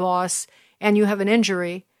by your boss and you have an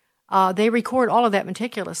injury, they record all of that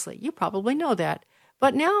meticulously. You probably know that.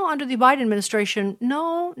 But now under the Biden administration,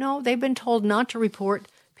 no, they've been told not to report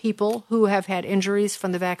people who have had injuries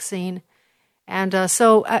from the vaccine. And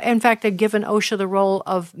so, in fact, they've given OSHA the role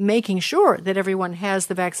of making sure that everyone has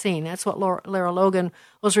the vaccine. That's what Lara Logan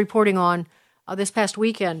was reporting on this past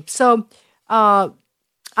weekend. So I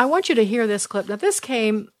want you to hear this clip. Now, this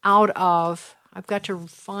came out of, I've got to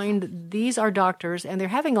find, these are doctors, and they're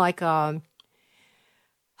having like a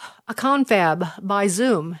confab by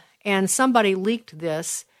Zoom, and somebody leaked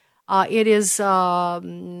this. It is,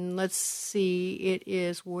 let's see, it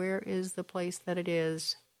is, where is the place that it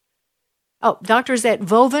is? Oh, doctors at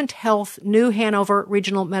Vovant Health, New Hanover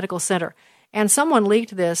Regional Medical Center. And someone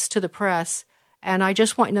leaked this to the press. And I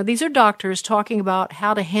just want, these are doctors talking about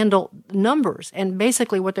how to handle numbers. And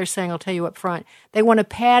basically what they're saying, I'll tell you up front, they want to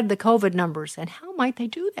pad the COVID numbers. And how might they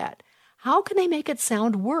do that? How can they make it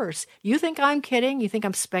sound worse? You think I'm kidding? You think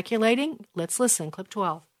I'm speculating? Let's listen. Clip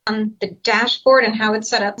 12. On the dashboard and how it's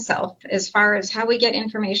set up itself, as far as how we get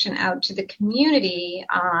information out to the community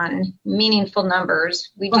on meaningful numbers,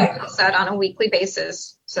 we do that on a weekly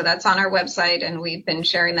basis. So that's on our website, and we've been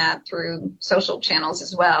sharing that through social channels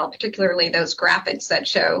as well, particularly those graphics that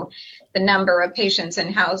show the number of patients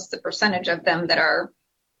in-house, the percentage of them that are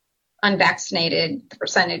unvaccinated, the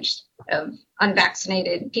percentage of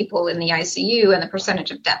unvaccinated people in the ICU, and the percentage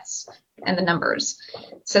of deaths and the numbers.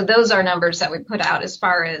 So those are numbers that we put out. As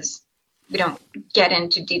far as we don't get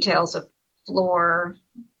into details of floor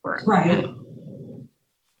or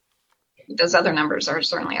those other numbers are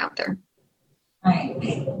certainly out there. Right.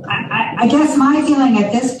 I guess my feeling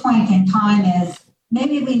at this point in time is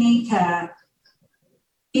maybe we need to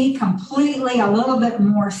be completely a little bit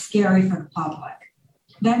more scary for the public.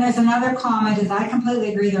 Then there's another comment is I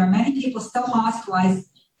completely agree. There are many people still hospitalized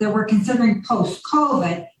that we're considering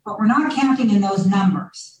post-COVID, but we're not counting in those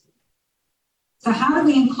numbers. So how do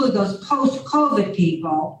we include those post-COVID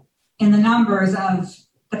people in the numbers of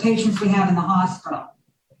the patients we have in the hospital?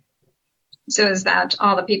 So is that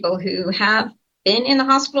all the people who have been in the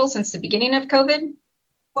hospital since the beginning of COVID?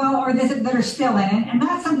 Well, or that are still in it. And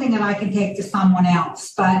that's something that I can take to someone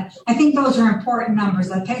else. But I think those are important numbers,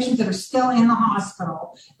 the patients that are still in the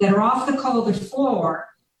hospital, that are off the COVID floor,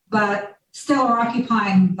 but still are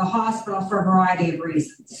occupying the hospital for a variety of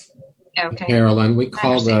reasons. Okay. Carolyn, we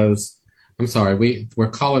call those, I'm sorry, we're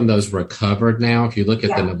calling those recovered now. If you look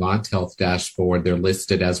at the Novant Health dashboard, they're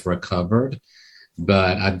listed as recovered.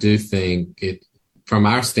 But I do think from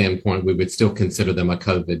our standpoint, we would still consider them a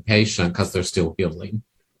COVID patient because they're still healing.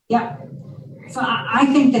 Yeah. So I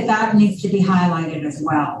think that needs to be highlighted as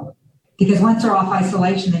well. Because once they're off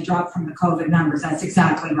isolation, they drop from the COVID numbers. That's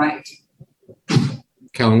exactly right.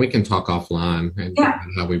 Kellen, we can talk offline and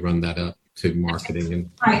how we run that up to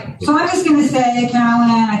marketing. Right. So I'm just going to say, Carolyn,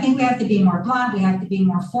 I think we have to be more blunt. We have to be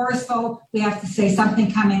more forceful. We have to say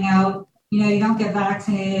something coming out. You don't get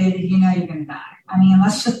vaccinated, you're going to die. I mean,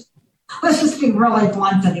 let's just be really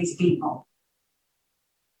blunt to these people.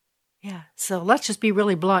 Yeah. So let's just be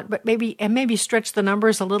really blunt, but maybe stretch the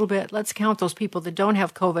numbers a little bit. Let's count those people that don't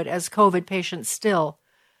have COVID as COVID patients still.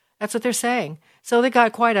 That's what they're saying. So they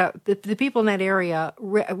got the people in that area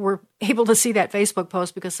were able to see that Facebook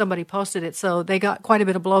post because somebody posted it. So they got quite a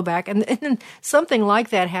bit of blowback. And then something like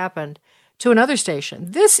that happened to another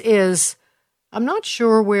station. This is, I'm not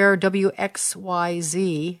sure where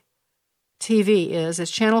WXYZ TV is.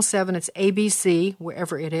 It's Channel 7. It's ABC,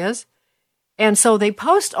 wherever it is. And so they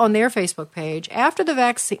post on their Facebook page after the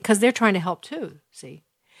vaccine, because they're trying to help too, see.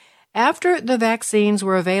 After the vaccines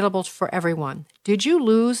were available for everyone, did you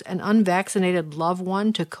lose an unvaccinated loved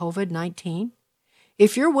one to COVID-19?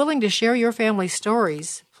 If you're willing to share your family story,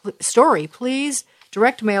 please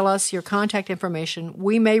direct mail us your contact information.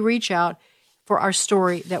 We may reach out for our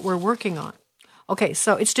story that we're working on. Okay,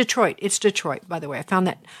 so it's Detroit. It's Detroit, by the way. I found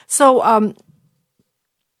that. So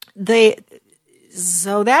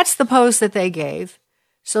that's the post that they gave.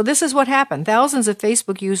 So this is what happened. Thousands of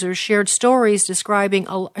Facebook users shared stories describing,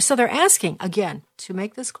 so they're asking, again, to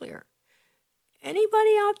make this clear,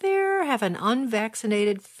 anybody out there have an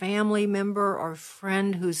unvaccinated family member or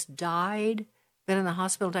friend who's died, been in the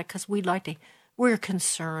hospital, died? Because we're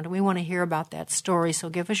concerned. We want to hear about that story. So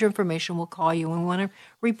give us your information. We'll call you and we want to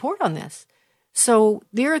report on this. So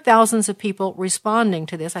there are thousands of people responding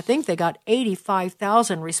to this. I think they got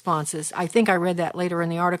 85,000 responses. I think I read that later in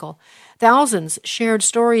the article. Thousands shared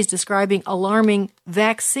stories describing alarming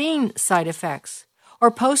vaccine side effects or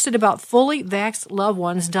posted about fully vaxxed loved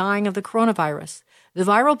ones dying of the coronavirus. The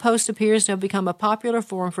viral post appears to have become a popular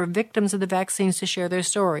forum for victims of the vaccines to share their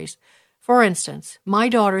stories. For instance, my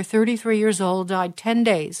daughter, 33 years old, died 10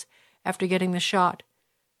 days after getting the shot.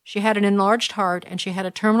 She had an enlarged heart and she had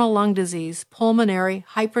a terminal lung disease, pulmonary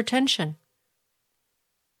hypertension.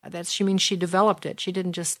 She means she developed it. She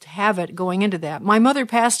didn't just have it going into that. My mother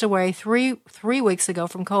passed away three weeks ago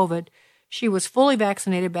from COVID. She was fully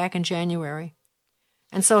vaccinated back in January.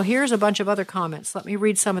 And so here's a bunch of other comments. Let me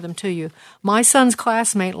read some of them to you. My son's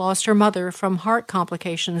classmate lost her mother from heart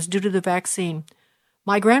complications due to the vaccine.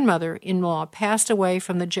 My grandmother-in-law passed away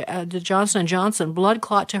from the Johnson & Johnson blood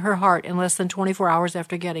clot to her heart in less than 24 hours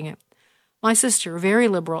after getting it. My sister, very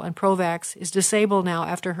liberal and pro-vax, is disabled now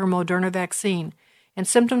after her Moderna vaccine, and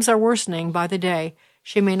symptoms are worsening by the day.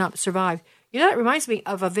 She may not survive. You know, that reminds me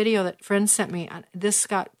of a video that friends sent me. I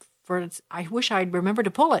wish I'd remembered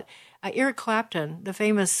to pull it. Eric Clapton, the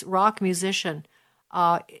famous rock musician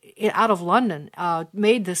out of London,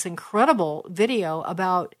 made this incredible video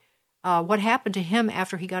about what happened to him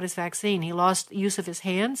after he got his vaccine. He lost use of his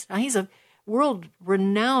hands. Now, he's a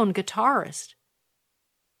world-renowned guitarist.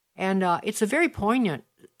 And it's a very poignant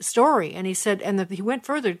story. And he said, he went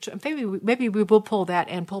further. Maybe we will pull that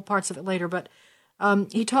and pull parts of it later. But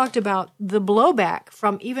he talked about the blowback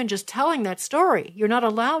from even just telling that story. You're not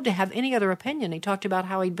allowed to have any other opinion. He talked about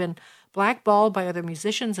how he'd been blackballed by other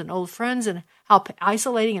musicians and old friends and how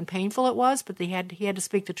isolating and painful it was. But he had to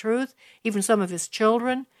speak the truth. Even some of his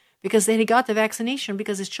children. Because he got the vaccination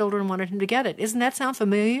because his children wanted him to get it. Doesn't that sound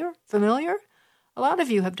familiar? A lot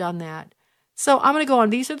of you have done that. So I'm going to go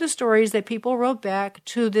on. These are the stories that people wrote back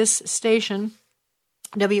to this station,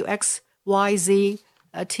 WXYZ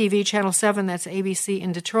TV, Channel 7, that's ABC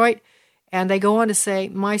in Detroit. And they go on to say,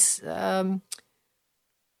 my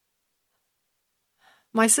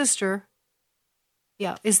sister...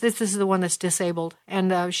 Yeah, this is the one that's disabled,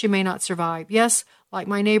 and she may not survive. Yes, like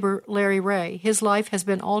my neighbor Larry Ray, his life has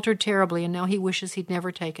been altered terribly, and now he wishes he'd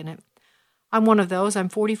never taken it. I'm one of those. I'm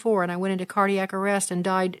 44, and I went into cardiac arrest and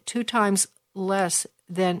died 2 times less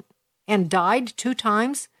than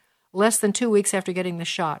 2 weeks after getting the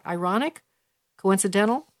shot. Ironic?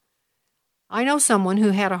 Coincidental? I know someone who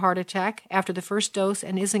had a heart attack after the first dose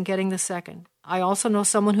and isn't getting the second. I also know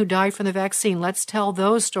someone who died from the vaccine. Let's tell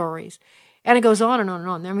those stories. And it goes on and on and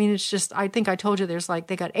on. I mean, it's just, I think I told you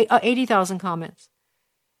they got 80,000 comments.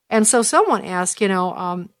 And so someone asked,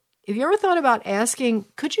 have you ever thought about asking,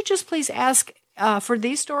 could you just please ask for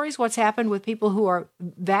these stories, what's happened with people who are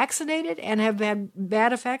vaccinated and have had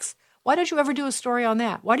bad effects? Why don't you ever do a story on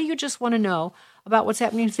that? Why do you just want to know about what's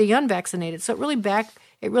happening to the unvaccinated? So it really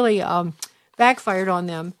backfired on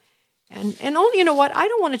them. And only, you know what, I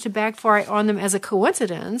don't want it to backfire on them as a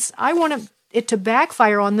coincidence. I want it to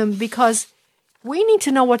backfire on them because we need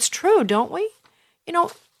to know what's true, don't we?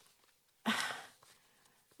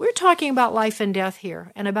 We're talking about life and death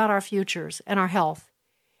here and about our futures and our health.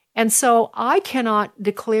 And so I cannot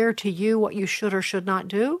declare to you what you should or should not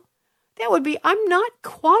do. I'm not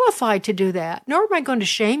qualified to do that, nor am I going to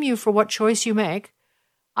shame you for what choice you make.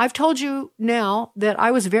 I've told you now that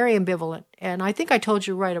I was very ambivalent, and I think I told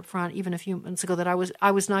you right up front, even a few months ago, that I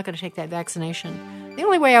was not going to take that vaccination. The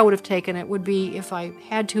only way I would have taken it would be if I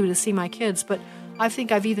had to see my kids, but I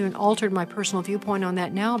think I've even altered my personal viewpoint on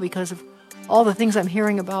that now because of all the things I'm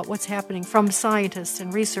hearing about what's happening from scientists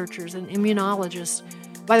and researchers and immunologists.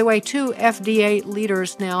 By the way, 2 FDA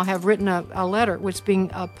leaders now have written a letter, which is being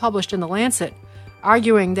published in The Lancet,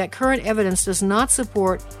 arguing that current evidence does not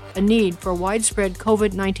support a need for widespread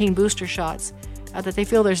COVID-19 booster shots, that they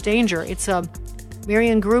feel there's danger. It's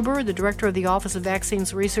Marian Gruber, the director of the Office of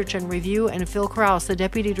Vaccines Research and Review, and Phil Krause, the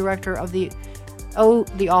deputy director of the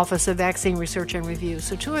Office of Vaccine Research and Review.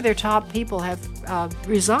 So 2 of their top people have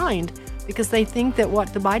resigned because they think that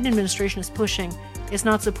what the Biden administration is pushing is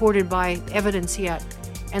not supported by evidence yet.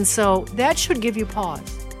 And so that should give you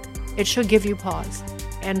pause. It should give you pause.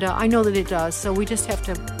 And I know that it does, so we just have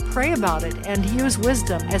to pray about it and use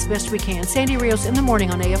wisdom as best we can. Sandy Rios in the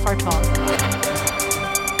morning on AFR Talk.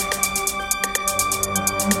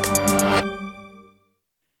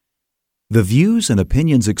 The views and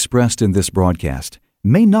opinions expressed in this broadcast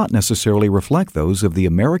may not necessarily reflect those of the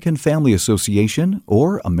American Family Association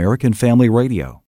or American Family Radio.